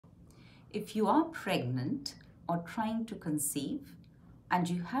If you are pregnant or trying to conceive and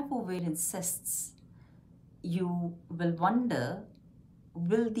you have ovarian cysts, you will wonder,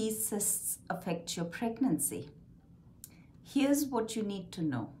 will these cysts affect your pregnancy? Here's what you need to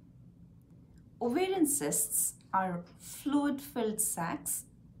know. Ovarian cysts are fluid-filled sacs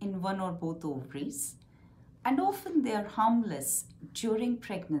in one or both ovaries, and often they are harmless during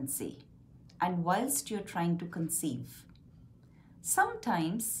pregnancy and whilst you're trying to conceive.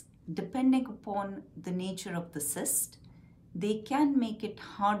 Sometimes, depending upon the nature of the cyst, they can make it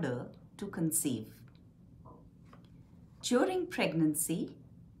harder to conceive. During pregnancy,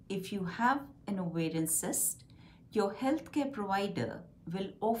 if you have an ovarian cyst, your healthcare provider will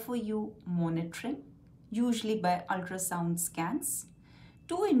offer you monitoring, usually by ultrasound scans,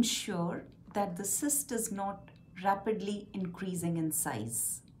 to ensure that the cyst is not rapidly increasing in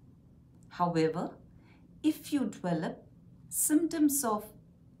size. However, if you develop symptoms of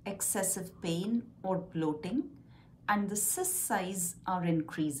excessive pain or bloating and the cyst size are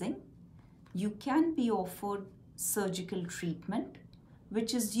increasing, you can be offered surgical treatment,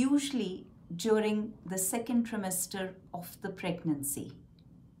 which is usually during the second trimester of the pregnancy.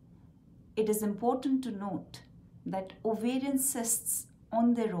 It is important to note that ovarian cysts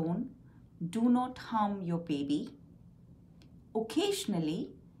on their own do not harm your baby.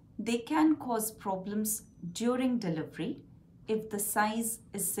 Occasionally, they can cause problems during delivery if the size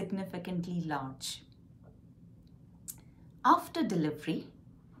is significantly large. After delivery,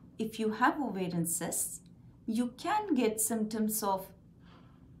 if you have ovarian cysts, you can get symptoms of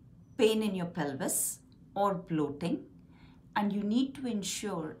pain in your pelvis or bloating, and you need to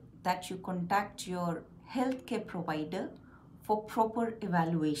ensure that you contact your healthcare provider for proper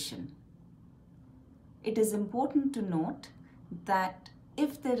evaluation. It is important to note that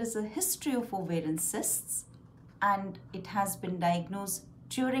if there is a history of ovarian cysts and it has been diagnosed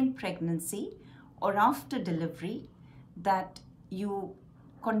during pregnancy or after delivery, that you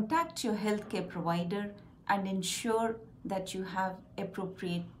contact your healthcare provider and ensure that you have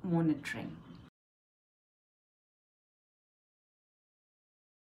appropriate monitoring.